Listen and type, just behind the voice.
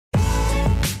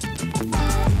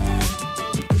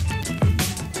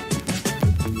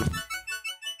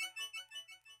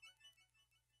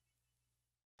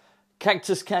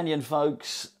Cactus Canyon,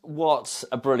 folks, what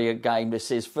a brilliant game this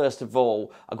is. First of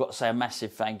all, I've got to say a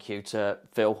massive thank you to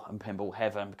Phil and Pinball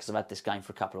Heaven, because I've had this game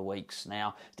for a couple of weeks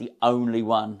now. It's the only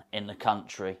one in the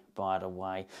country, by the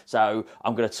way. So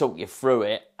I'm going to talk you through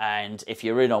it, and if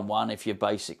you're in on one, if you've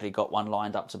basically got one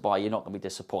lined up to buy, you're not going to be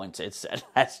disappointed. So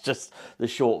that's just the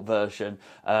short version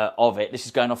of it. This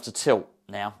is going off to Tilt.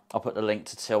 Now, I'll put the link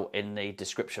to Tilt in the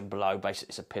description below.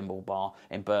 Basically, it's a pinball bar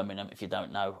in Birmingham, if you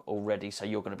don't know already. So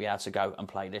you're going to be able to go and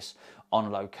play this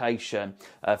on location.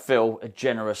 Phil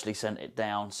generously sent it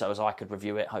down so as I could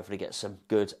review it, hopefully get some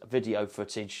good video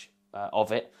footage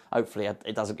of it. Hopefully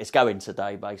it's going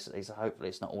today, basically, so hopefully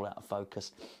it's not all out of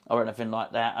focus or anything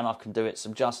like that, and I can do it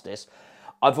some justice.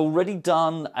 I've already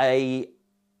done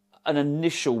an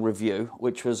initial review,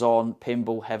 which was on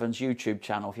Pinball Heaven's YouTube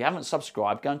channel. If you haven't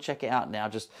subscribed, go and check it out now,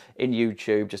 just in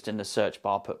YouTube, just in the search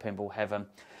bar, put Pinball Heaven.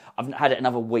 I've had it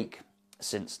another week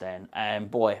since then,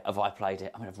 and boy, have I played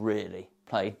it. I mean, I've really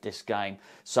played this game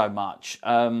so much.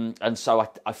 And so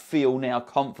I feel now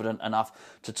confident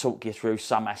enough to talk you through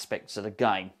some aspects of the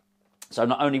game. So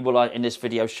not only will I, in this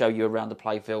video, show you around the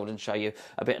playfield and show you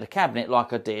a bit of the cabinet,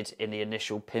 like I did in the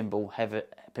initial Pinball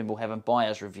Heaven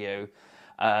buyer's review,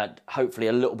 hopefully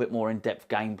a little bit more in-depth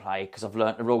gameplay, because I've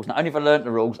learnt the rules. Not only have I learnt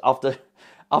the rules,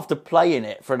 after playing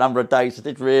it for a number of days, I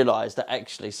did realise that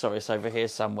actually, sorry, it's over here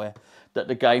somewhere, that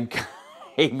the game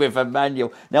came with a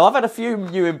manual. Now, I've had a few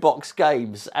new in-box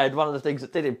games, and one of the things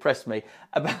that did impress me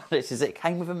about this is it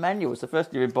came with a manual. It's the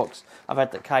first new in-box I've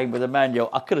had that came with a manual.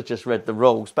 I could have just read the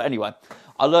rules, but anyway,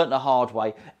 I learnt the hard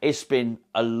way. It's been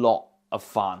a lot of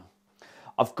fun.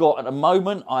 I've got, at the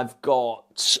moment, I've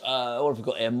got, what have I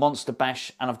got here? Monster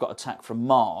Bash, and I've got Attack from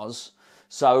Mars.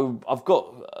 So I've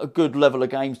got a good level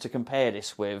of games to compare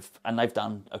this with, and they've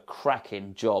done a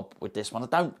cracking job with this one. I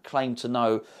don't claim to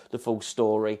know the full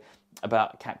story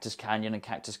about Cactus Canyon and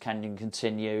Cactus Canyon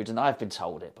Continued, and I've been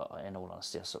told it, but in all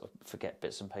honesty, I sort of forget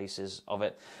bits and pieces of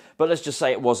it. But let's just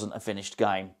say it wasn't a finished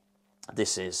game.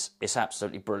 It's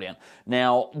absolutely brilliant.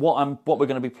 Now, what we're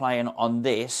going to be playing on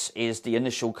this is the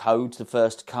initial code, the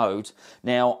first code.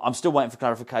 Now, I'm still waiting for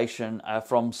clarification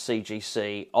from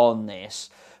CGC on this,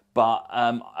 but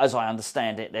as I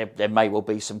understand it, there may well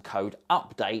be some code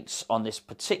updates on this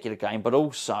particular game, but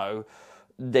also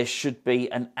there should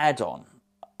be an add-on.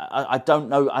 I don't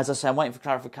know, as I say, I'm waiting for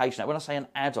clarification. When I say an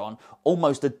add-on,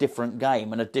 almost a different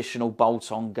game, an additional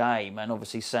bolt-on game. And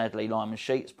obviously, sadly, Lyman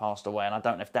Sheets passed away, and I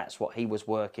don't know if that's what he was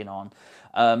working on.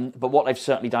 But what they've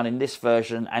certainly done in this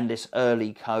version and this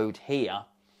early code here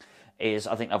is,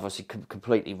 I think, obviously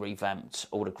completely revamped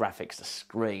all the graphics. The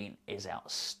screen is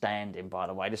outstanding, by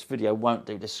the way. This video won't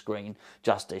do the screen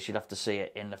justice. You'd have to see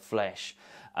it in the flesh.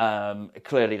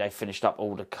 Clearly, they finished up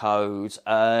all the codes,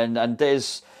 and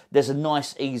there's a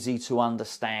nice, easy to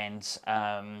understand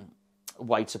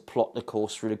way to plot the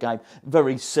course through the game.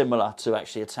 Very similar to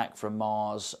actually Attack from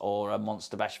Mars or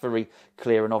Monster Bash. Very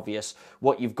clear and obvious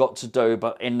what you've got to do.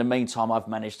 But in the meantime, I've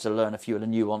managed to learn a few of the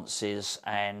nuances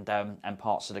and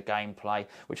parts of the gameplay,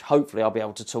 which hopefully I'll be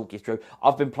able to talk you through.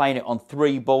 I've been playing it on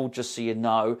 3-ball, just so you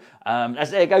know.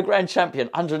 There you go, Grand Champion,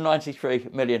 193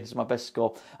 million is my best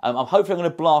score. I'm hopefully going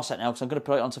to blast that now, because I'm going to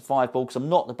put it onto 5-ball, because I'm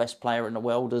not the best player in the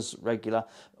world, as regular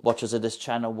watchers of this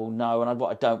channel will know. And what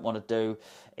I don't want to do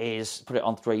is put it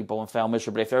on 3-ball and fail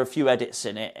miserably. If there are a few edits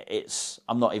in it,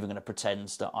 I'm not even going to pretend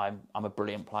that I'm a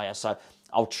brilliant player. So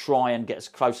I'll try and get as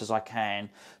close as I can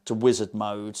to wizard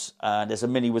modes. There's a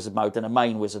mini wizard mode, then a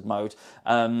main wizard mode.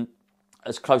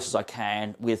 As close as I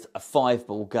can with a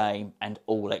 5-ball game and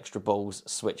all extra balls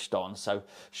switched on. So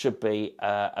should be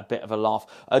a bit of a laugh.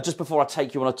 Just before I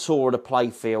take you on a tour of the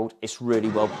playfield, it's really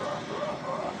well...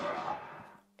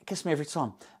 It gets me every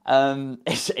time.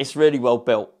 It's really well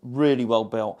built, really well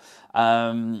built.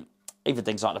 Even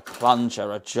things like the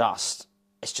plunger are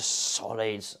it's just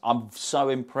solid. I'm so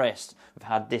impressed with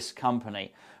how this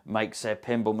company makes their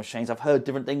pinball machines. I've heard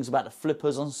different things about the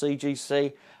flippers on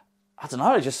CGC. I don't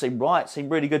know, they just seem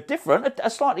really good. Different, a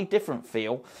slightly different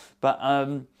feel, but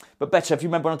better. If you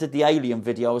remember when I did the Alien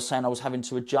video, I was saying I was having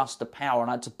to adjust the power,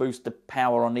 and I had to boost the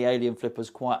power on the Alien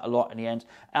flippers quite a lot in the end.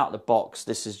 Out of the box,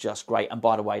 this is just great. And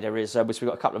by the way, we've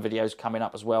got a couple of videos coming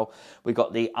up as well. We've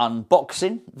got the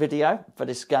unboxing video for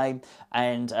this game,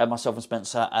 and myself and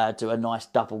Spencer do a nice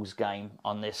doubles game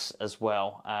on this as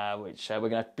well, which we're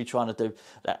going to be trying to do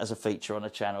that as a feature on the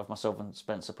channel, with myself and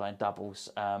Spencer playing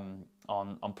doubles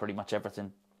on pretty much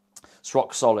everything. It's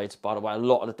rock solid, by the way. A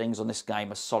lot of the things on this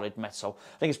game are solid metal.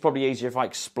 I think it's probably easier if I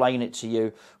explain it to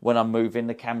you when I'm moving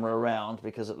the camera around,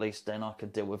 because at least then I can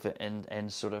deal with it in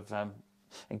sort of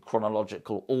in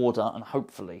chronological order, and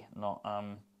hopefully not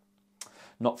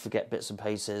not forget bits and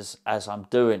pieces as I'm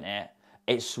doing it.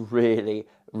 It's really,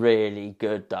 really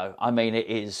good though. I mean,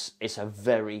 it's a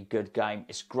very good game.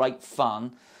 It's great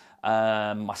fun.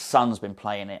 My son's been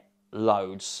playing it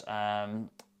loads.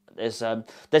 There's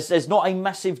not a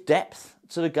massive depth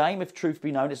to the game, if truth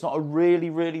be known. It's not a really,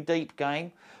 really deep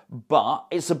game, but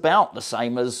it's about the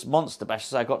same as Monster Bash.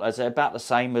 So it's about the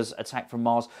same as Attack from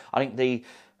Mars. I think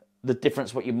the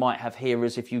difference what you might have here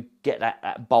is if you get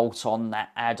that bolt-on, that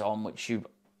add-on, which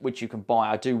you can buy.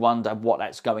 I do wonder what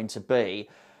that's going to be.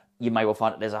 You may well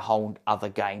find that there's a whole other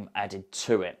game added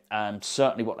to it.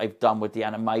 Certainly what they've done with the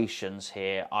animations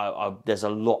here, there's a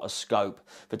lot of scope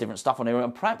for different stuff on here,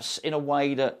 and perhaps in a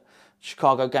way that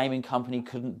Chicago Gaming Company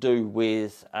couldn't do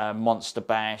with Monster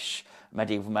Bash,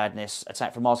 Medieval Madness,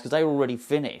 Attack from Mars, because they were already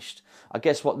finished. I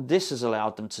guess what this has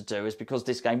allowed them to do is, because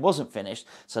this game wasn't finished,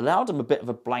 it's allowed them a bit of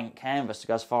a blank canvas to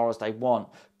go as far as they want.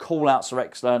 Call-outs are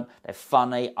excellent, they're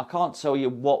funny. I can't tell you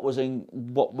what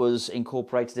was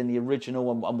incorporated in the original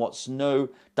and what's new.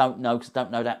 Don't know, because I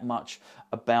don't know that much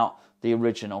about the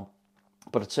original.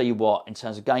 But I tell you what, in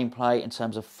terms of gameplay, in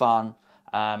terms of fun,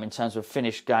 in terms of a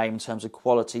finished game, in terms of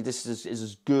quality, this is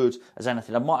as good as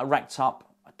anything. I might have racked up,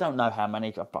 I don't know how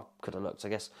many, I could have looked, I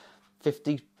guess,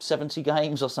 50, 70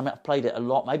 games or something. I've played it a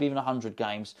lot, maybe even 100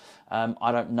 games.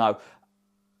 I don't know.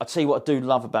 I'll tell you what I do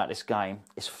love about this game.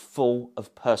 It's full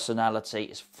of personality,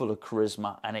 it's full of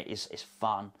charisma, and it's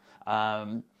fun.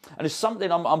 And it's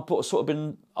something I'm sort of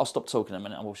been... I'll stop talking in a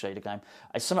minute and we'll show you the game.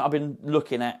 It's something I've been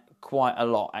looking at quite a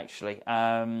lot, actually.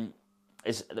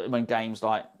 Is when games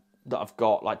like that I've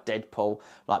got, like Deadpool,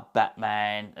 like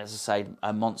Batman, as I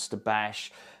say, Monster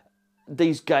Bash...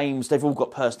 These games, they've all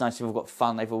got personality, they've all got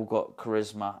fun, they've all got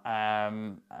charisma,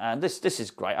 and this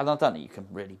is great. And I don't think you can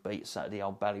really beat the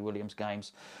old Bally Williams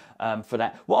games for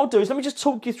that. What I'll do is let me just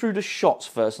talk you through the shots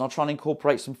first, and I'll try and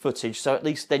incorporate some footage, so at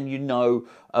least then you know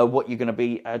what you're going to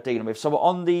be dealing with. So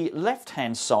on the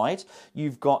left-hand side,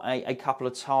 you've got a couple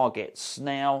of targets.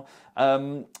 Now,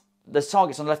 there's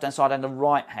targets on the left-hand side and the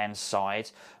right-hand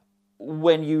side.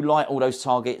 When you light all those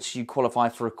targets, you qualify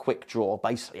for a quick draw.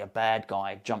 Basically, a bad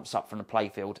guy jumps up from the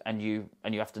playfield, and you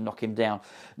have to knock him down.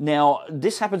 Now,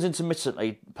 this happens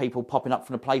intermittently, people popping up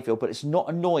from the playfield, but it's not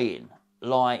annoying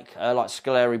like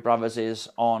Scoleri Brothers is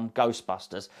on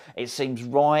Ghostbusters. It seems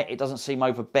right. It doesn't seem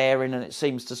overbearing, and it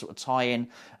seems to sort of tie in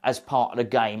as part of the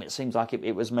game. It seems like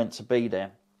it was meant to be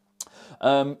there.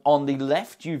 On the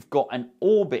left, you've got an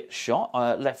orbit shot,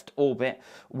 left orbit,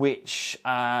 which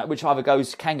either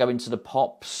can go into the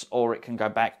pops, or it can go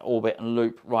back orbit and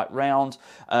loop right round.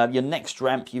 Your next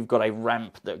ramp, you've got a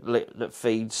ramp that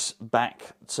feeds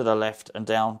back to the left and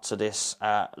down to this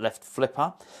left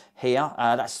flipper here.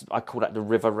 I call that the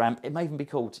river ramp. It may even be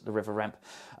called the river ramp.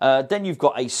 Then you've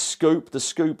got a scoop. The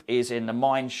scoop is in the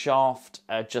mine shaft,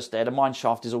 just there. The mine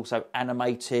shaft is also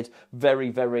animated, very,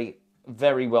 very,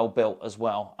 very well built as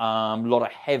well. A lot of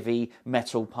heavy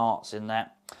metal parts in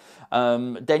that.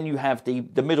 Then you have the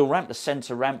middle ramp, the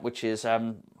centre ramp, which is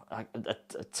a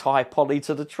tie poly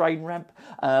to the train ramp.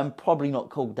 Probably not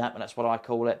called that, but that's what I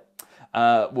call it.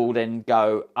 Will then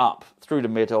go up through the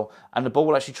middle, and the ball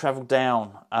will actually travel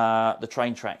down the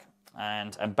train track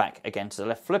and back again to the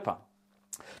left flipper.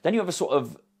 Then you have a sort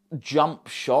of jump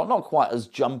shot, not quite as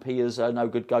jumpy as No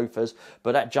Good Gophers,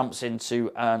 but that jumps into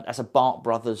that's a Bart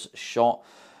Brothers shot.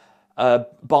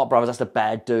 Bart Brothers, that's the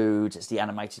bad dude. It's the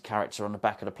animated character on the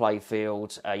back of the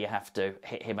playfield. You have to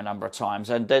hit him a number of times,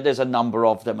 and there's a number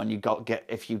of them. And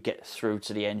if you get through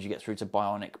to the end, you get through to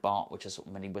Bionic Bart, which is sort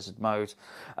of mini wizard mode.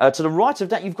 To the right of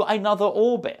that, you've got another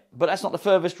orbit, but that's not the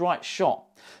furthest right shot.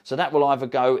 So that will either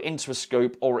go into a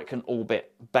scoop, or it can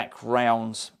orbit back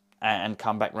round and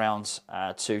come back round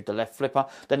to the left flipper.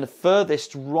 Then the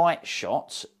furthest right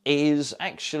shot is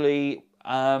actually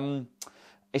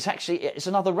it's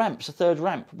another ramp. It's a third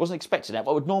ramp. Wasn't expecting that.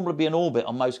 What would normally be an orbit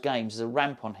on most games is a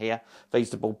ramp on here.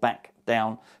 Feeds the ball back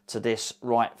down to this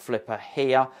right flipper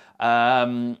here.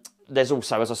 There's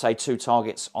also, as I say, two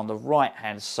targets on the right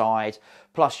hand side.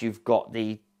 Plus you've got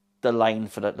the lane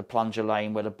for the plunger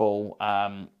lane where the ball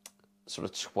sort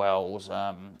of twirls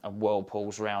and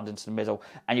whirlpools round into the middle,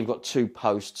 and you've got two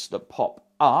posts that pop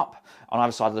up on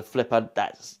either side of the flipper.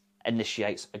 That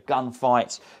initiates a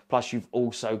gunfight. Plus you've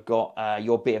also got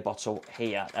your beer bottle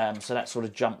here, so that sort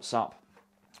of jumps up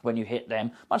when you hit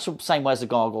them, much the same way as the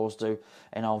gargoyles do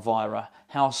in Elvira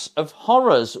House of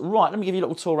Horrors. Right, let me give you a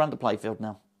little tour around the playfield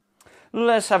now.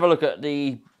 Let's have a look at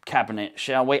the cabinet,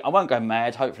 shall we? I won't go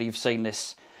mad. Hopefully you've seen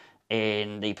this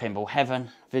in the Pinball Heaven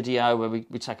video, where we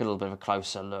take a little bit of a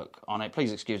closer look on it.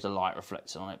 Please excuse the light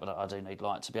reflecting on it, but I do need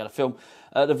light to be able to film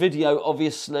the video,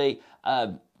 obviously.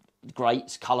 great.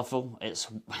 It's colourful. It's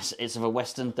of a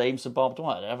Western theme. So barbed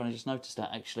wire. I haven't just noticed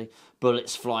that actually.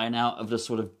 Bullets flying out of the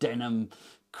sort of denim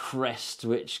crest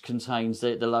which contains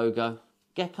the logo.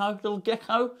 Gecko, little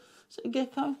gecko. Is it a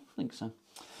gecko? I think so.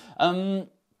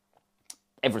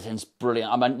 Everything's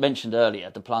brilliant. I mentioned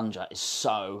earlier, the plunger is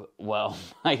so well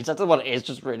made. I don't know what it is,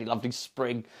 just really lovely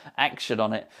spring action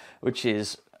on it, which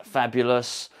is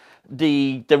fabulous.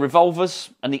 The revolvers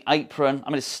and the apron, I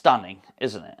mean, it's stunning,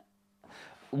 isn't it?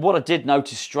 What I did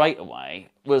notice straight away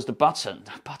was the buttons.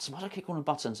 Why do I keep calling them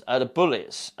buttons? The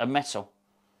bullets are metal.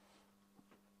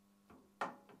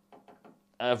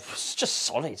 It's just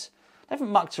solid. They haven't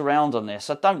mucked around on this.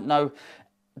 I don't know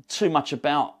too much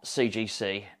about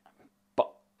CGC,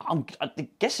 but I'm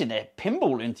guessing they're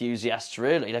pinball enthusiasts,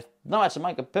 really. They know how to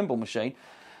make a pinball machine.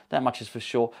 That much is for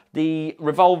sure. The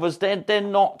revolvers, they're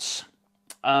not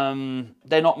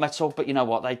metal, but you know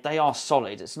what? They are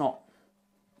solid. It's not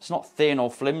thin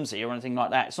or flimsy or anything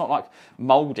like that. It's not like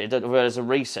moulded where there's a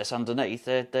recess underneath.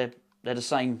 They're the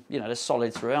same. You know, they're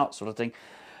solid throughout, sort of thing.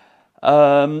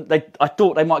 I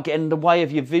thought they might get in the way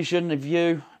of your vision, of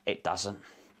view. It doesn't.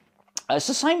 It's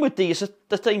the same with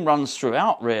the theme runs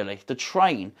throughout, really. The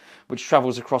train, which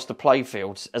travels across the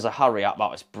playfields as a hurry-up,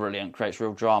 oh, it's brilliant, creates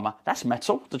real drama. That's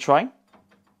metal, the train.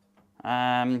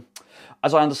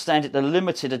 As I understand it, the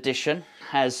limited edition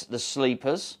has the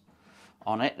sleepers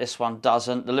on it. This one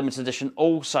doesn't. The limited edition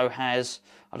also has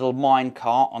a little mine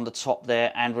cart on the top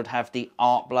there and would have the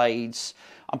art blades.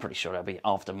 I'm pretty sure there'll be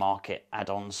aftermarket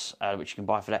add-ons which you can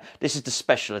buy for that. This is the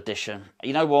special edition.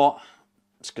 You know what?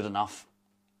 It's good enough.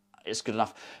 It's good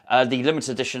enough. The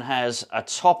limited edition has a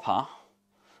topper,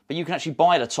 but you can actually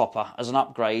buy the topper as an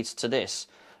upgrade to this.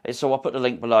 So I'll put the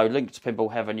link below, link to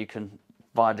Pinball Heaven. You can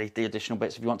buy the additional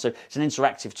bits if you want to. It's an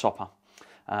interactive topper,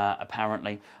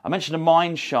 apparently. I mentioned a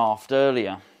mine shaft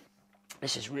earlier.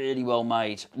 This is really well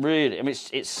made. Really, I mean,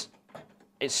 it's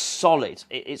solid.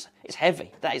 It's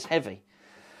heavy. That is heavy.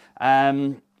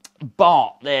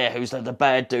 Bart there, who's the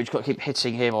bad dude, you've got to keep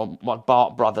hitting him, or what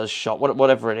Bart Brothers shot,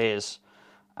 whatever it is.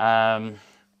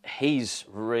 He's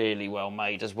really well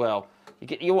made as well.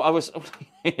 He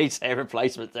needs hair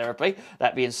replacement therapy.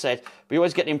 That being said, but you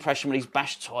always get the impression with these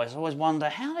bash toys, I always wonder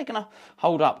how they're going to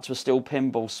hold up to a steel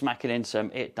pinball smacking into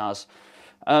them. It does.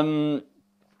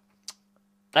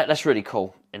 That's really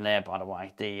cool in there, by the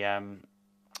way.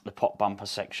 The pop bumper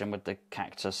section with the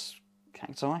cactuses,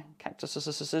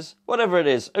 whatever it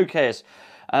is, who cares?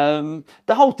 The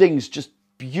whole thing's just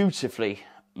beautifully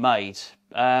made.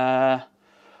 The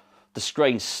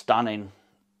screen's stunning,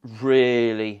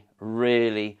 really,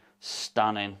 really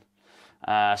stunning.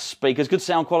 Speakers, good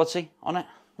sound quality on it,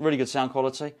 really good sound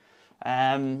quality.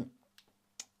 There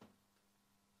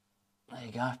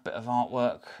you go, bit of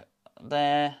artwork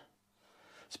there.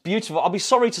 It's beautiful. I'll be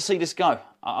sorry to see this go.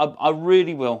 I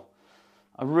really will.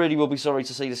 I really will be sorry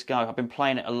to see this go. I've been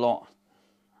playing it a lot.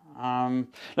 Let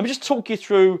me just talk you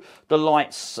through the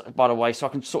lights, by the way, so I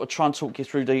can sort of try and talk you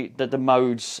through the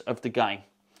modes of the game.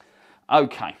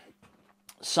 Okay,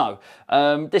 so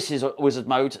this is wizard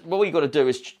mode. What you've got to do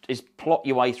is plot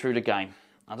your way through the game.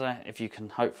 I don't know if you can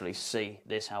hopefully see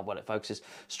this, how well it focuses.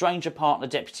 Stranger, partner,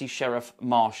 deputy, sheriff,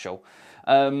 marshal.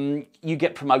 You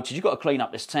get promoted. You've got to clean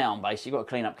up this town, basically. You've got to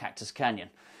clean up Cactus Canyon.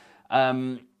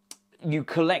 You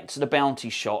collect the bounty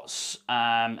shots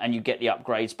and you get the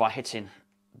upgrades by hitting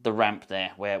the ramp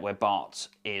there where Bart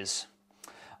is.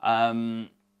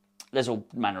 There's all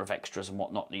manner of extras and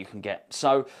whatnot that you can get.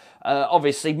 So,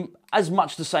 obviously, as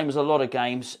much the same as a lot of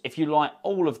games, if you like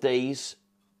all of these,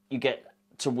 you get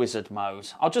to wizard mode.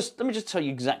 Let me just tell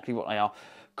you exactly what they are.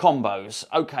 Combos.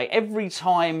 Okay, every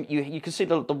time you can see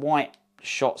the white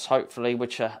shots, hopefully,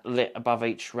 which are lit above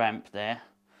each ramp there.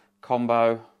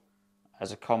 Combo.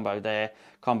 There's a combo there.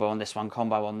 Combo on this one.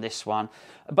 Combo on this one.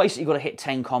 Basically, you've got to hit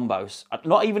 10 combos.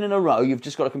 Not even in a row. You've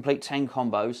just got to complete 10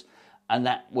 combos. And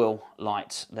that will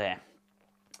light there.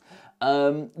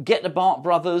 Get the Bart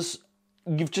Brothers.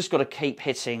 You've just got to keep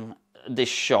hitting this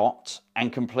shot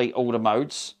and complete all the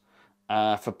modes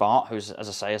for Bart, who's, as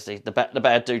I say, is the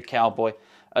bad dude cowboy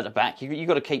at the back. You've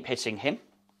got to keep hitting him.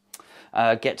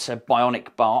 Get to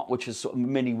Bionic Bart, which is sort of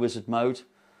mini wizard mode.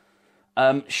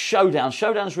 Showdown.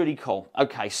 Showdown's really cool.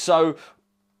 Okay, so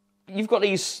you've got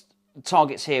these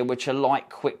targets here which are like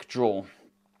quick draw.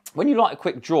 When you light a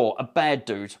quick draw, a bad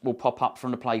dude will pop up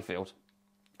from the playfield.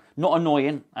 Not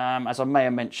annoying, as I may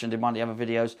have mentioned in one of the other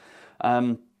videos.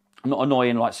 Not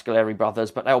annoying like Scaleri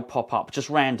Brothers, but they'll pop up just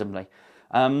randomly.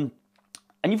 And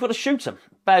you've got to shoot them.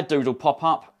 Bad dude will pop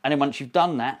up, and then once you've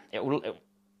done that,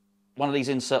 one of these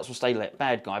inserts will stay lit.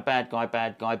 Bad guy, bad guy,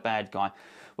 bad guy, bad guy.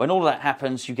 When all that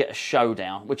happens, you get a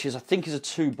showdown, which is, I think, is a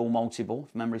 2-ball multi-ball,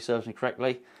 if memory serves me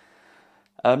correctly.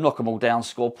 Knock them all down,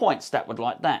 score points. That would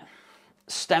like that.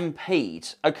 Stampede.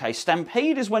 Okay,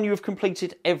 Stampede is when you have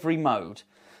completed every mode.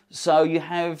 So you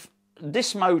have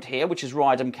this mode here, which is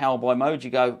Ride 'em Cowboy mode.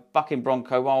 You go Bucking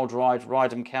Bronco, Wild Ride,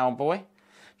 Ride 'em Cowboy.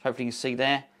 Hopefully you can see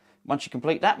there. Once you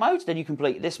complete that mode, then you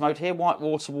complete this mode here,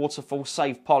 Whitewater Waterfall,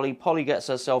 save Polly. Polly gets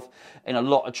herself in a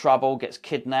lot of trouble, gets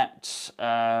kidnapped,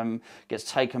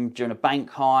 gets taken during a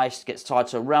bank heist, gets tied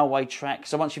to a railway track.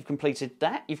 So once you've completed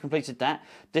that,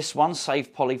 This one,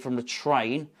 save Polly from the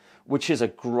train, which is a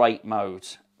great mode,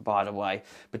 by the way,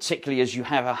 particularly as you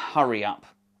have a hurry up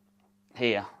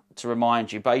here to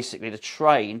remind you. Basically, the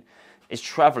train is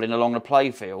travelling along the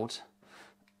playfield,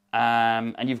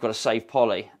 and you've got to save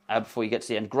Polly before you get to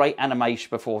the end. Great animation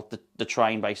before the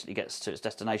train basically gets to its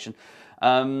destination.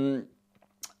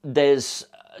 There's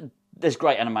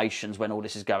great animations when all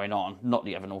this is going on. Not that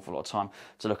you have an awful lot of time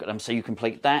to look at them. So you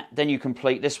complete that. Then you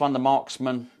complete this one, the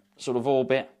marksman sort of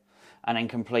orbit, and then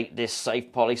complete this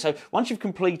save Polly. So once you've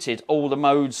completed all the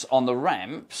modes on the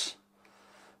ramps,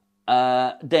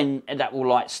 then that will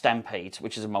light Stampede,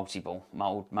 which is a multi-ball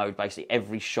mode. Basically,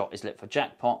 every shot is lit for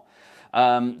jackpot.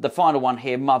 The final one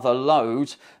here, Mother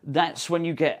Load, that's when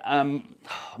you get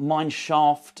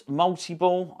Mineshaft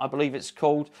multi-ball, I believe it's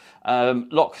called.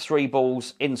 Lock 3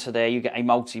 balls into there, you get a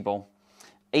multi-ball.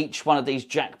 Each one of these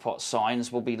jackpot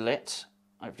signs will be lit.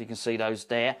 Hopefully you can see those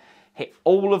there. Hit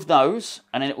all of those,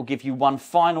 and then it will give you one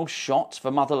final shot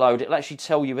for Mother Load. It'll actually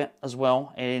tell you it as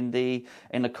well in the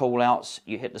call-outs.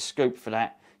 You hit the scoop for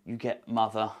that, you get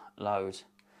Mother Load.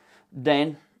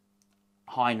 Then,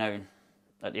 High Noon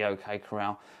at the OK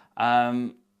Corral.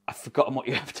 I've forgotten what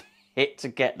you have to hit to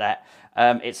get that.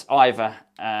 It's either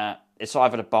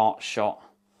the Bart shot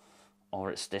or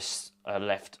it's this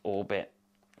left orbit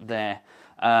there.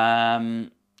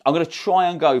 I'm going to try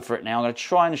and go for it now. I'm going to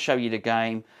try and show you the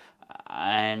game,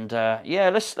 and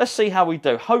yeah, let's see how we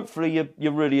do. Hopefully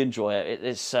you really enjoy it.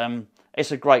 It's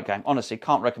a great game. Honestly,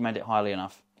 can't recommend it highly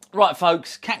enough. Right,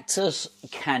 folks, Cactus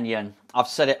Canyon. I've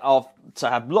set it off to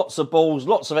have lots of balls,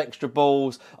 lots of extra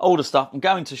balls, all the stuff. I'm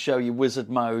going to show you wizard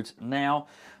mode now.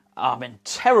 I'm in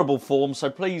terrible form, so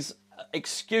please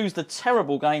excuse the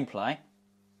terrible gameplay. I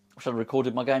should have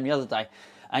recorded my game the other day,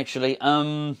 actually.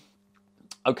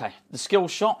 Okay, the skill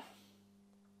shot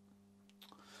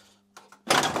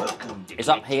is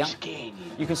up here.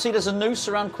 You can see there's a noose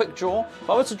around quick draw. If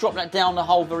I were to drop that down the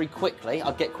hole very quickly,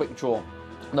 I'd get quick draw.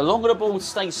 The longer the ball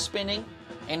stays spinning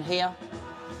in here,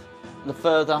 the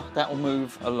further that will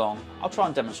move along. I'll try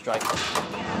and demonstrate.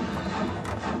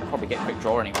 Probably get quick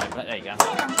draw anyway, but there you go.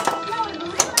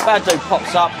 Bad dude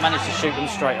pops up, managed to shoot them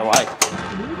straight away.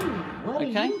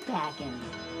 Okay.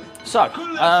 So,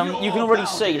 you can already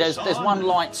see there's one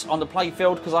light on the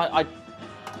playfield because I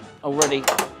already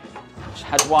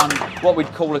had one, what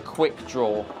we'd call a quick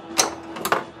draw.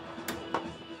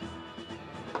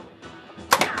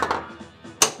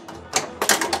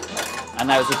 And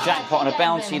there was a jackpot and a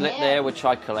bounty lit there, which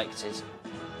I collected.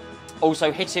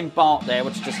 Also hitting Bart there,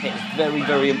 which just hit very,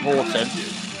 very important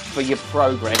for your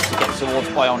progress to get towards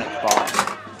Bionic Bart.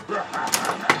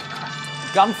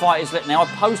 Gunfight is lit now. A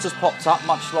poster's popped up,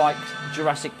 much like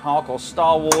Jurassic Park or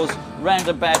Star Wars.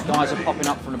 Random bad guys are popping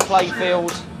up from the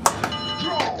playfield.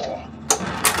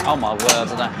 Oh my word, I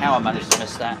don't know how I managed to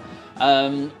miss that.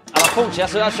 And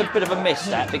unfortunately, that's a bit of a miss,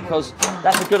 that, because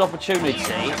that's a good opportunity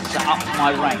to up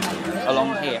my rank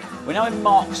along here. We're now in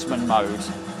marksman mode.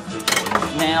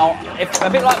 Now, a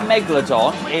bit like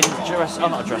Megalodon in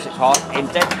not Jurassic Park, in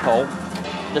Deadpool,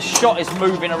 the shot is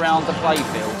moving around the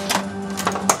playfield.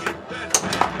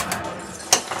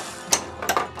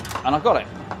 And I got it.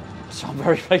 So I'm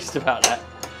very pleased about that.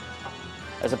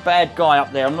 There's a bad guy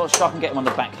up there. I'm not sure I can get him on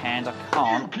the backhand. I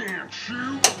can't. You can't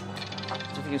shoot.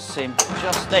 If you can see him,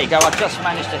 there you go. I just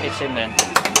managed to hit him then.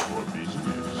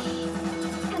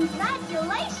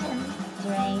 Congratulations,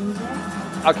 stranger.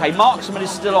 Okay, marksman is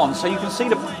still on, so you can see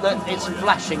that it's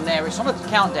flashing there. It's on a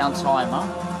countdown timer.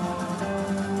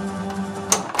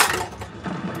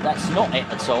 That's not it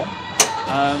at all.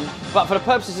 But for the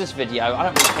purposes of this video, I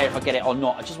don't really care if I get it or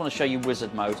not. I just want to show you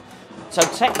wizard mode. So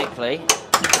technically,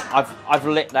 I've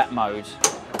lit that mode.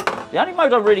 The only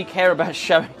mode I really care about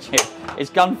showing you is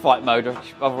gunfight mode,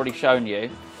 which I've already shown you.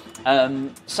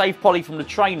 Save Polly from the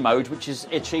train mode, which is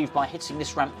achieved by hitting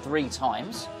this ramp 3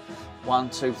 times. 1,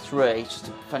 2, 3. It's just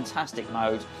a fantastic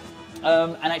mode.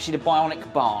 And actually the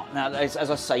Bionic Bart. Now, as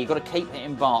I say, you've got to keep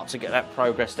hitting Bart to get that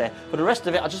progress there. For the rest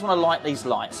of it, I just want to light these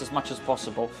lights as much as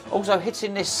possible. Also,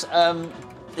 hitting this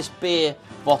this beer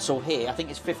bottle here, I think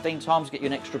it's 15 times to get you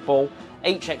an extra ball.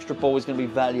 Each extra ball is going to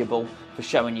be valuable for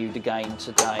showing you the game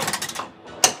today.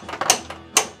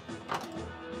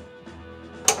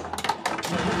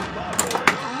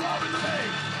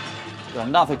 Got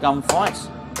another gunfight.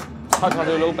 Hope I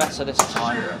do a little better this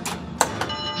time.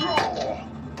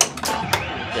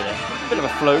 Did it. Bit of a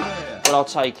fluke, but I'll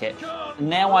take it.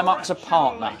 Now I'm up to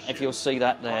partner, if you'll see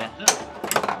that there.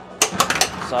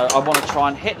 So I want to try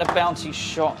and hit the bounty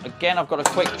shot. Again, I've got a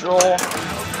quick draw.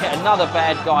 Hit another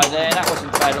bad guy there. That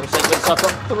wasn't a bad little sequence. So I've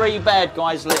got 3 bad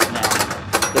guys lit now.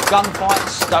 The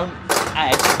gunfights don't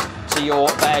add to your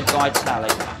bad guy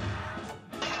tally.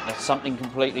 That's something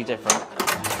completely different.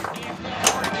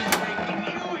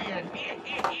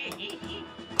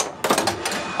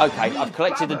 Okay, I've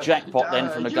collected the jackpot then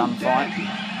from the gunfight.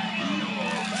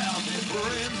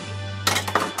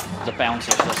 The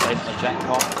bounty, should I say, not the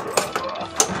jackpot.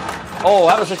 Oh,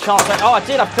 that was a chance. Oh, I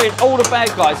did. I cleared all the bad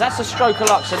guys. That's a stroke of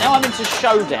luck. So now I'm into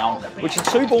Showdown, which is a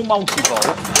 2-ball multi-ball.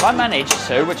 If I managed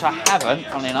to, which I haven't,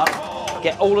 funnily enough,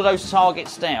 get all of those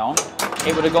targets down,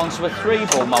 it would have gone to a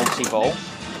 3-ball multi-ball,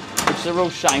 which is a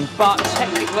real shame. But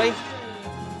technically,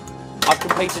 I've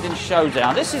competed in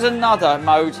Showdown. This is another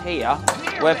mode here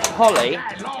where Polly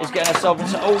is getting herself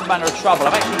into all manner of trouble.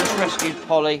 I've actually just rescued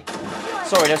Polly.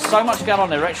 Sorry, there's so much going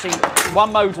on there. Actually,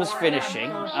 one mode was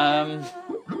finishing.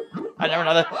 And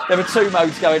there were 2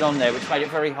 modes going on there, which made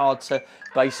it very hard to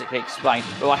basically explain.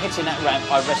 But by hitting that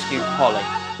ramp, I rescued Polly.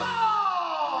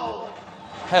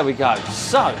 There we go.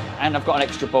 So, and I've got an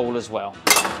extra ball as well.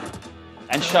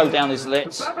 And Showdown is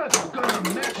lit.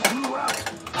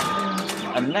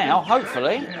 And now,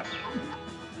 hopefully...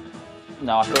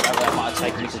 No, I thought that might have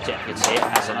taken me to Deputy. It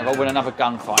hasn't. I've got to win another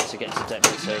gunfight to get to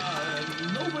Deputy.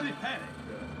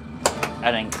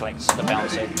 And then collect the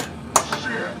bounty.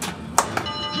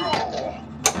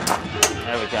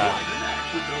 There we go.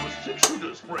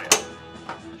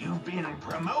 You've been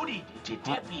promoted to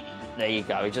deputy. There you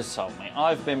go, he just told me.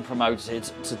 I've been promoted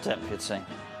to deputy.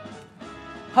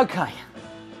 Okay.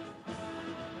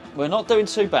 We're not doing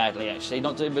too badly, actually.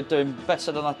 We're doing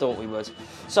better than I thought we would.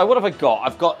 So what have I got?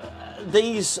 I've got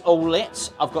these all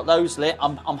lit. I've got those lit.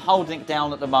 I'm holding it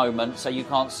down at the moment, so you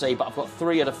can't see, but I've got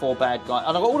 3 of the 4 bad guys.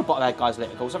 And I've got all the bad guys lit,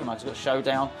 of course, haven't I? I've got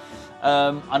Showdown.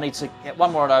 I need to get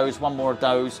 1 more of those, 1 more of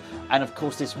those, and of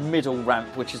course this middle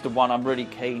ramp, which is the one I'm really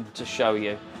keen to show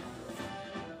you.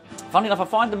 Funny enough, I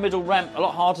find the middle ramp a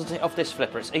lot harder to hit off this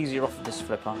flipper. It's easier off of this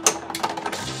flipper.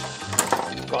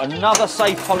 Got another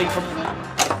save Polly from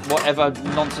whatever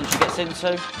nonsense she gets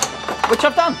into, which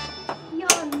I've done.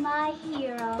 You're my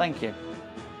hero. Thank you.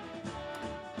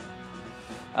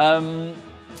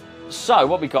 So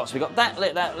what we got? So we got that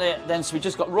lit, then so we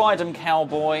just got Ride 'em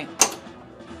Cowboy.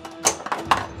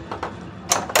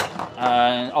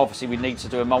 And obviously we need to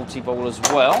do a multi-ball as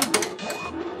well.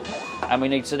 And we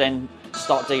need to then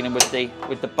start dealing with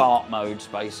the Bart modes,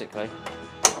 basically.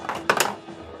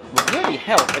 It would really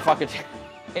help if I could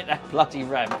hit that bloody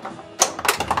ramp.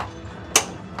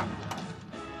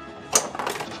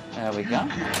 There we go.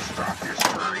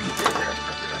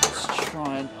 Let's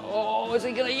try and... Oh, is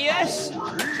he going to... Yes!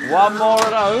 1 more of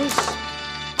those.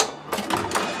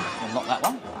 Well, not that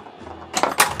one.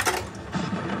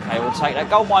 Okay, we'll take that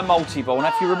gold mine multi-ball. Now,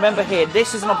 if you remember here,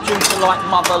 this is an opportunity to like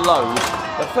mother load.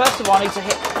 But first of all, I need to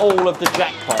hit all of the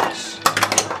jackpots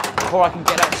before I can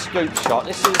get that scoop shot.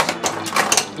 This is...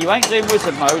 You ain't doing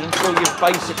wizard mode until you've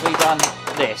basically done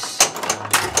this.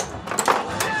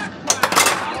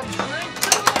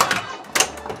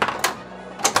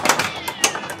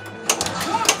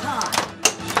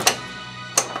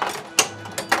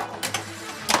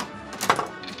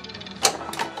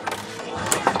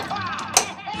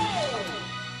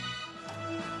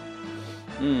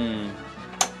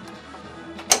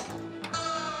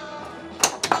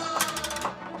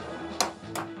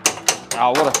 Oh,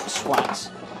 what a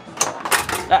swat.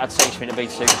 That'd teach me to be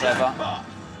too clever.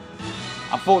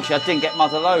 Unfortunately, I didn't get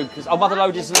Mother Load, because... Oh, Mother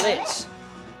Load is lit.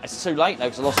 It's too late, though,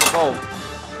 because I lost the ball.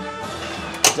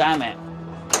 Damn it.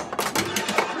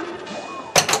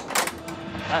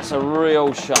 That's a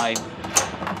real shame.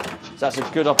 So that was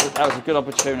a good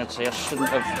opportunity. I shouldn't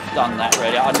have done that,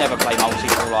 really. I never play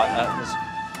multi-ball like that.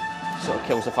 It sort of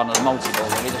kills the fun of the multi-ball,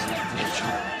 really, doesn't it?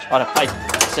 Trying to play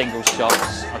single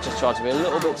shots. I just tried to be a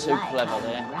little bit too clever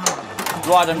there.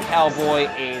 Ride 'em Cowboy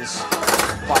is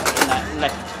quite in that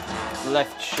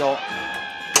left shot.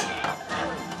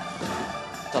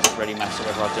 Doesn't really matter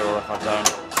whether I do or if I don't.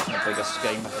 In the bigger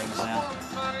scheme of things now.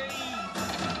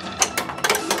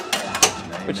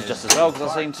 Which is just as well,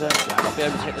 because I seem to not be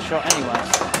able to hit the shot anyway.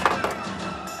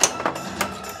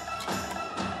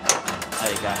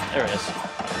 There you go. There it is.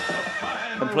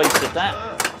 completed that.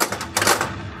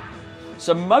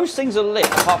 So most things are lit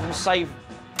apart from save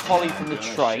Polly from the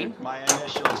train. My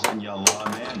initials in your law,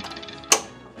 man.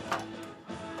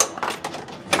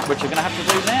 Which you're going to have to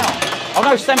do now. Oh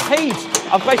no, Stampede!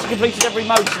 I've basically completed every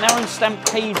mode, so now we're in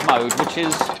Stampede mode, which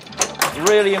is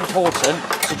really important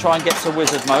to try and get to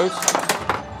Wizard mode.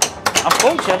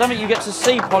 Unfortunately, I don't think you get to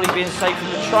see Polly being saved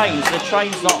from the train, so the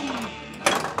train's not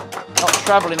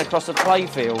travelling across the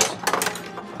playfield.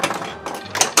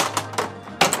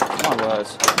 My word.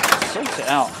 Sort it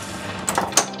out.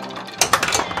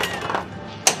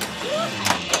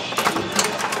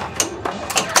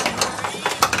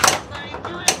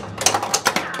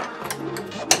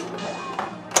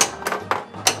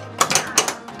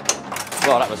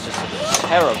 Well, that was just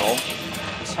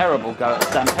a terrible go at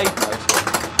Stampede mode.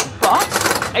 But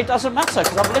it doesn't matter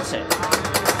because I've lit it.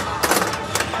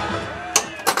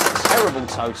 Terrible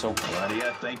total. What do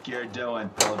you think you're doing,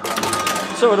 Pilgrim?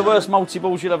 Two of the worst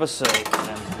multi-balls you'll ever see.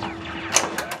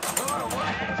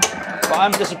 But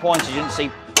I'm disappointed you didn't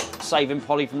see saving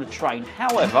Polly from the train.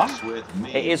 However,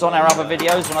 it is on our other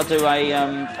videos when I do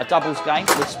a doubles game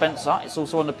with Spencer. It's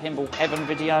also on the Pinball Heaven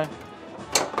video.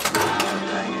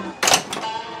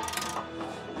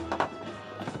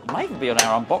 It may even be on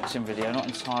our unboxing video, not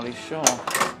entirely sure.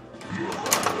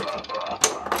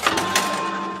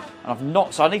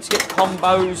 And so I need to get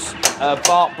combos,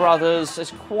 Bart Brothers.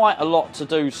 There's quite a lot to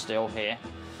do still here.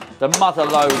 The mother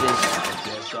load is...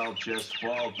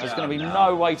 There's going to be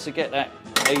no way to get that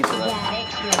easily.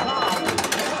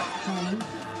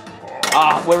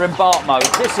 Ah, we're in Bart mode.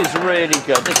 This is really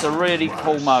good. This is a really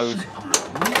cool mode.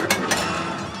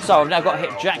 So I've now got to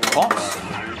hit jackpots,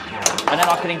 and then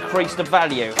I can increase the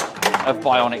value of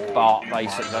Bionic Bart,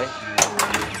 basically.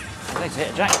 I need to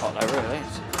hit a jackpot though, really.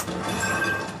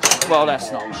 Well,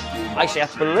 that's not. Actually, I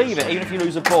have to believe it. Even if you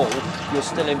lose a ball, you're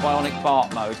still in Bionic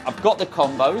Bart mode. I've got the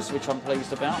combos, which I'm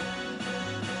pleased about.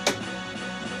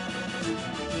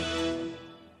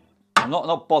 I'm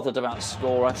not bothered about the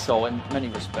score at all in many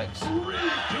respects.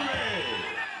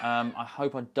 I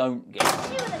hope I don't get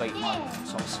to beat my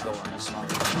top score on this one.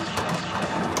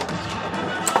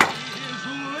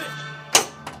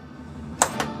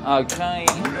 Okay.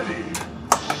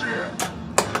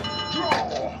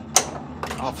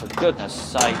 Oh, for goodness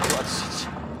sake.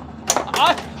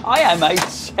 I am a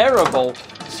terrible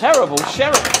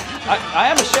sheriff. I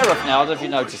am a sheriff now. I don't know if you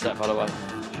noticed that, by the way.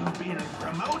 You've been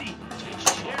promoted to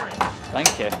sheriff.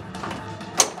 Thank you.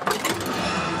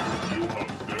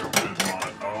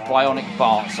 Bionic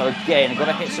Bart. So again, I've got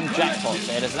to hit some jackpots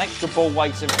here. There's an extra ball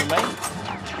waiting for me.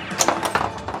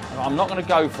 I'm not going to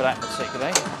go for that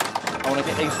particularly. I want to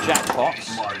get these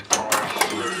jackpots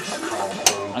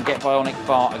and get Bionic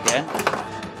Bart again.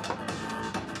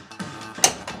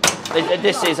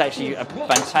 This is actually a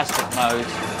fantastic mode.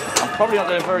 I'm probably not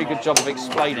doing a very good job of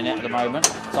explaining it at the moment.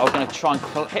 So I'm going to try and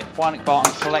hit Bionic Bart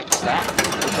and collect that,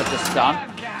 which I've just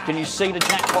done. Can you see the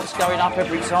jackpots going up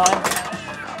every time?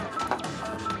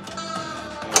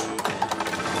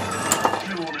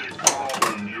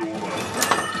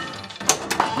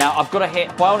 Now I've got to hit,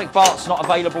 Bionic Bart's not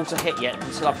available to hit yet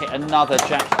until I've hit another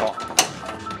jackpot.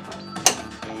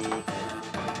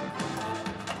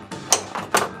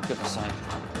 Goodness sake.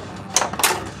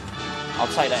 I'll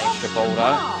take that extra ball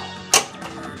though.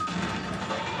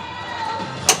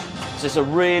 This is a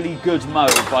really good mode,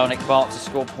 Bionic Bart, to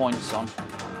score points on.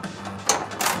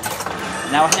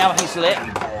 Now he's lit.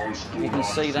 You can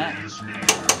see that. See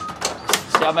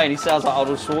what I mean? He sounds like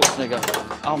Arnold Schwarzenegger.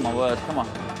 Oh my word, come on.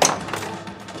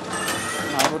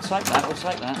 No, we'll take that, we'll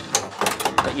take that.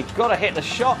 But you've got to hit the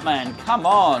shot, man. Come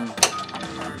on.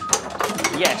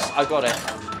 Yes, I got it.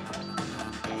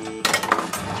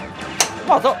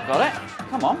 Well, I got it.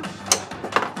 Come on.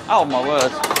 Oh, my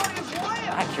word.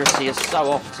 Accuracy is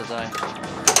so off today.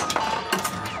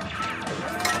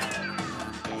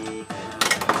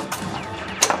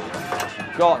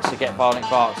 Got to get Bionic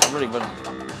Bart. I really wouldn't.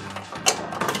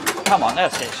 Come on,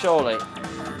 that's it, surely.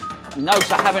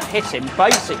 Notice I haven't hit him.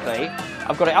 Basically,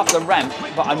 I've got it up the ramp,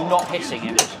 but I'm not hitting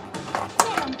him.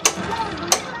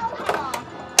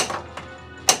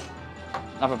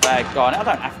 Another bad guy. I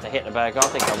don't have to hit the bad guy. I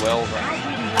think I will.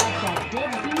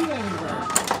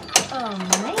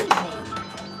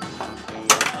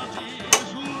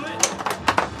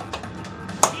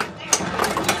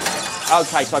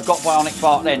 Okay, so I got Bionic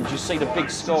Bart then. Do you see the big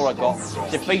score I got?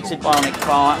 Defeated Bionic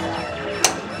Bart.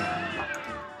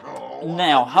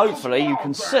 Now, hopefully you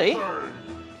can see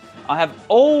I have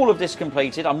all of this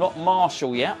completed. I'm not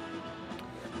Marshall yet,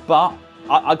 but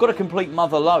I've got to complete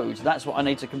Mother Load. That's what I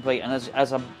need to complete. And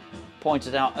as I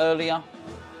pointed out earlier,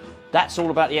 that's all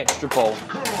about the extra ball.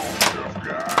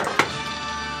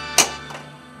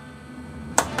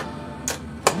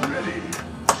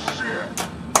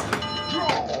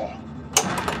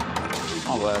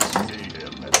 My word.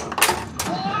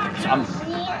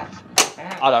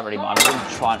 I don't really mind. I'm going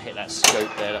to try and hit that scoop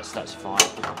there. That's fine.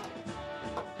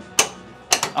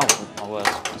 Oh, my word.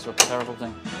 That's a terrible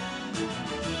thing.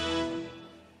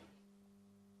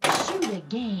 Shoot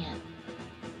again.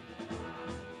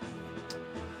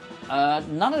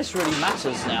 None of this really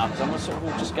matters now because I'm sort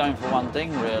of just going for one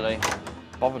thing, really.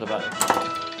 Bothered about it.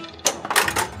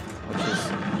 Which is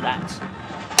that.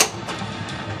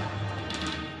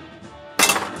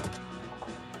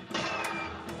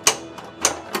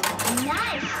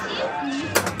 Nice shooting.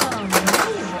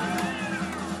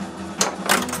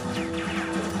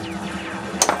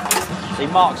 Amazing. See,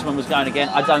 Marksman was going again.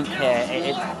 I don't care.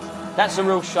 That's a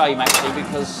real shame, actually,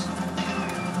 because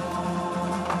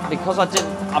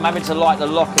I'm having to light the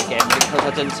lock again because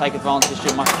I didn't take advantage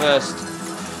of my first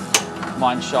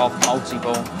mineshaft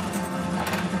multi-ball.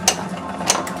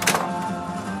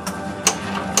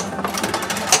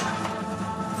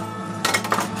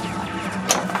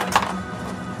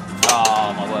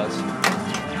 Oh, my words.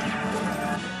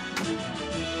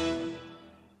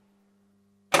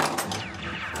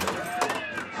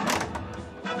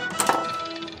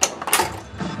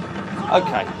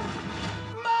 Okay.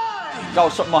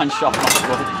 Gold shot mine shot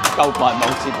multi-ball. Gold mine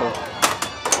multi-ball.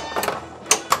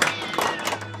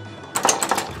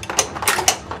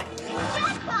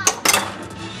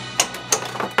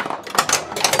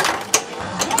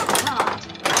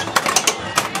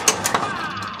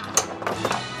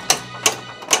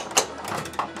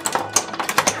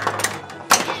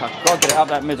 I've got to get it up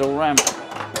that middle ramp.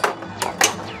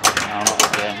 No,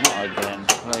 not again,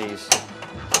 please.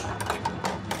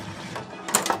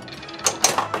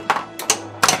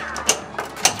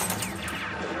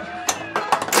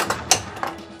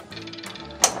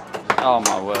 Oh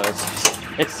my words.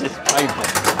 It's just painful.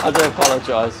 I do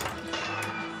apologise.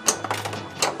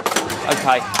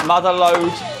 Okay, mother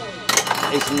load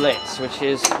is lit, which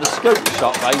is the scoop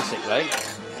shot basically.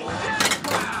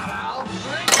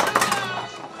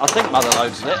 I think mother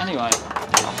load's lit anyway.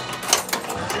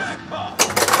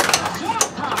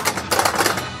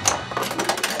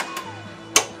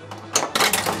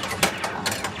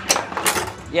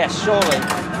 Yes, surely.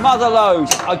 Mother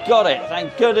load. I got it.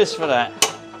 Thank goodness for that.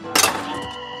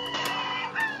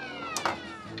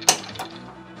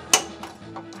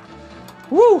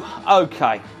 Woo!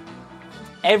 Okay.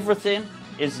 Everything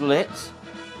is lit.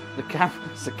 The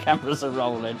cameras are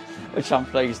rolling, which I'm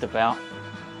pleased about.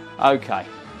 Okay.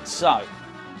 So.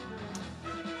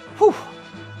 Whew.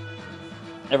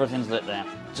 Everything's lit there.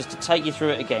 Just to take you through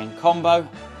it again. Combo,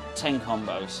 10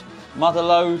 combos. Mother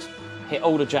load, hit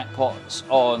all the jackpots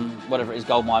on whatever it is,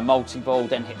 gold mine multi-ball,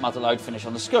 then hit mother load, finish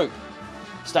on the scoop.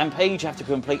 Stampede, you have to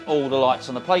complete all the lights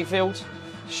on the playfield.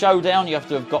 Showdown, you have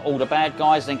to have got all the bad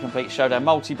guys, then complete Showdown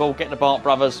multi-ball, get the Bart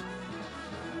brothers,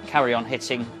 carry on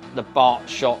hitting the Bart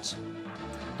shot,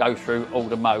 go through all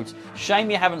the modes. Shame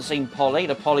you haven't seen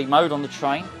the Polly mode on the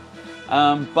train,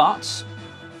 but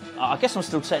I guess I'm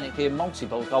still technically in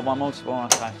multi-ball, gold mine multi-ball,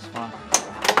 okay, it's fine.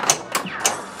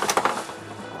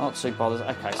 Not too bothered,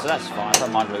 okay, so that's fine, I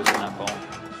don't mind losing that ball.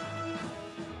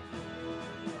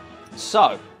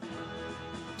 So,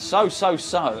 I'm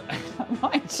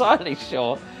not entirely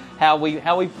sure how we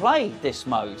play this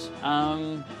mode.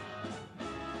 I'm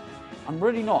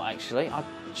really not actually. I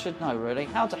should know really.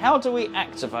 How do we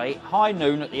activate high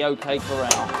noon at the OK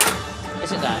Corral?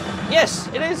 Is it that? Yes,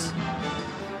 it is.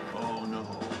 Oh no,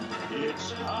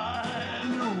 it's high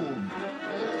noon.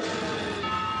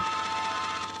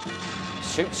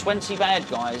 Shoot 20 bad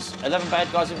guys. 11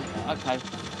 bad guys. Okay.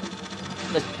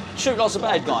 Let's shoot lots of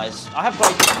bad guys. I have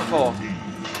played this before.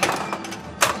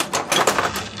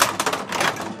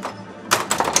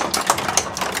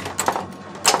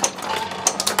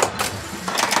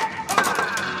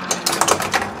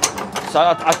 So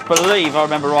I believe I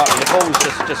remember rightly, the balls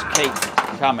just keep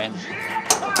coming.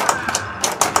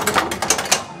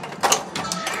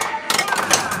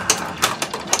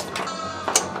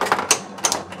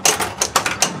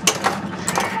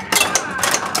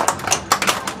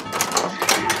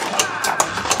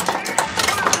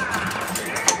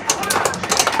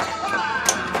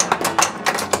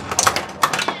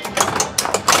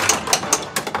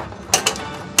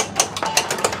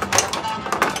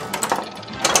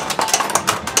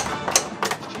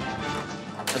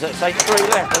 Does it say 3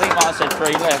 left? I think it might have said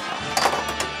 3 left.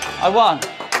 I won.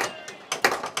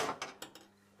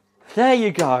 There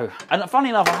you go. And funny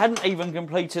enough, I hadn't even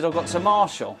completed or got to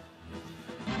Marshall.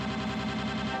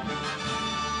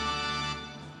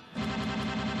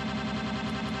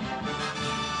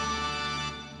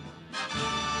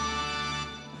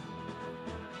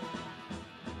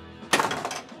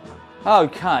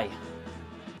 Okay.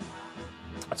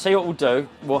 tell you what we'll do.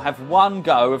 We'll have one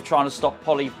go of trying to stop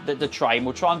Polly, the train.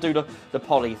 We'll try and do the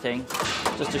Polly thing,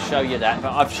 just to show you that.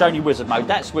 But I've shown you wizard mode.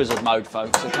 That's wizard mode,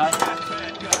 folks, okay?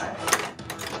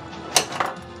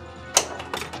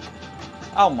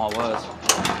 Oh, my word.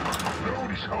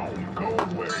 Nobody's home. Go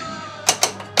away.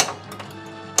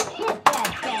 Hit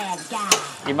that bad guy.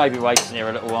 You may be waiting here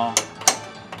a little while.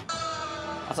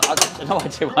 I have no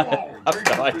idea why. I have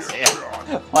no idea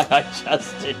why I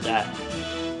just did that.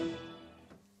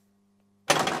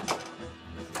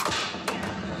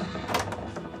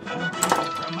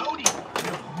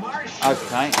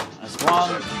 Okay, that's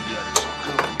one.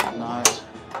 No.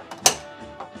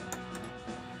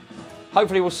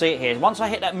 Hopefully we'll see it here. Once I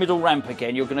hit that middle ramp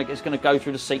again, it's gonna go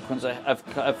through the sequence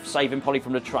of saving Polly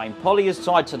from the train. Polly is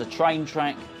tied to the train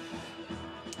track.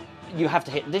 You have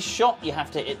to hit this shot, you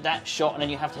have to hit that shot, and then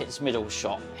you have to hit this middle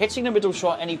shot. Hitting the middle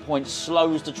shot at any point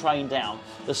slows the train down.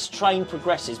 The train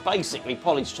progresses. Basically,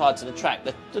 Polly's tied to the track.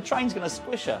 The train's going to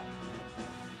squish her.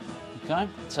 Okay?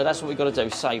 So that's what we've got to do.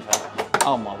 Save her.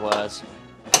 Oh, my words.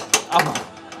 Oh,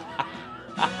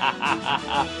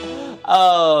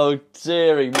 oh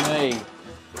dearie me.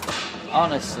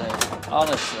 Honestly.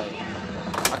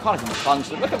 I can't even plunge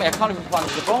the... Look at me, I can't even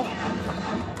plunge the ball.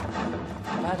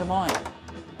 How bad am I?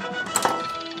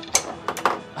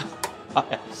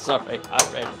 Sorry,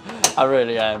 I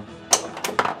really am.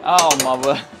 Oh my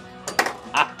word.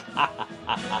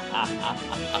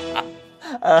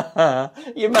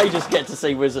 You may just get to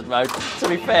see wizard mode. To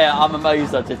be fair, I'm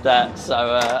amazed I did that.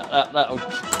 So that'll.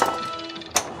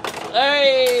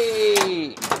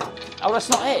 Hey! Oh, that's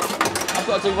not it. I've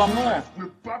got to do one more.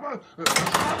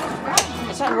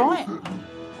 Is that right?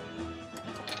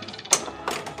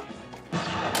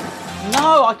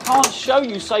 No, I can't show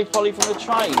you Save Polly from the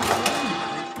train.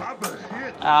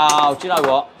 Oh, do you know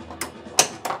what?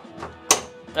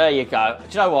 There you go. Do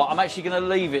you know what? I'm actually going to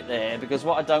leave it there because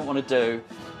what I don't want to do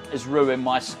is ruin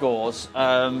my scores. So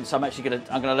I'm actually going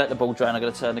to let the ball drain. I'm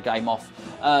going to turn the game off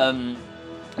and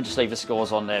just leave the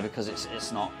scores on there because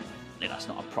it's not, it's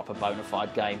not a proper bona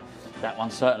fide game. That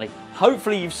one certainly.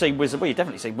 Hopefully you've seen Wizard. Well, you've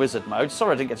definitely seen Wizard mode.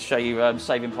 Sorry I didn't get to show you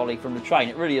Saving Polly from the train.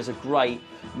 It really is a great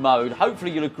mode. Hopefully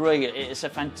you'll agree it's a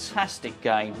fantastic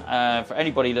game. For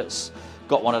anybody that's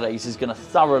got one of these is going to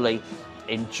thoroughly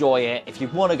enjoy it. If you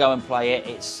want to go and play it,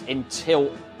 it's in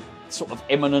tilt sort of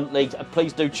imminently.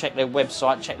 Please do check their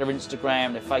website, check their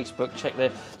Instagram, their Facebook, check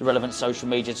the relevant social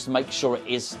media just to make sure it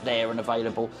is there and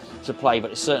available to play.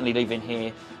 But it's certainly leaving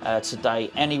here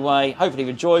today anyway. Hopefully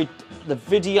you've enjoyed the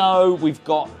video. We've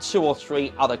got 2 or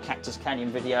 3 other Cactus Canyon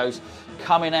videos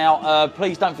coming out.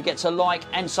 Please don't forget to like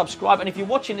and subscribe. And if you're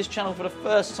watching this channel for the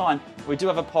first time, we do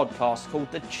have a podcast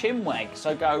called The Chinwag,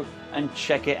 so go and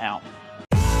check it out.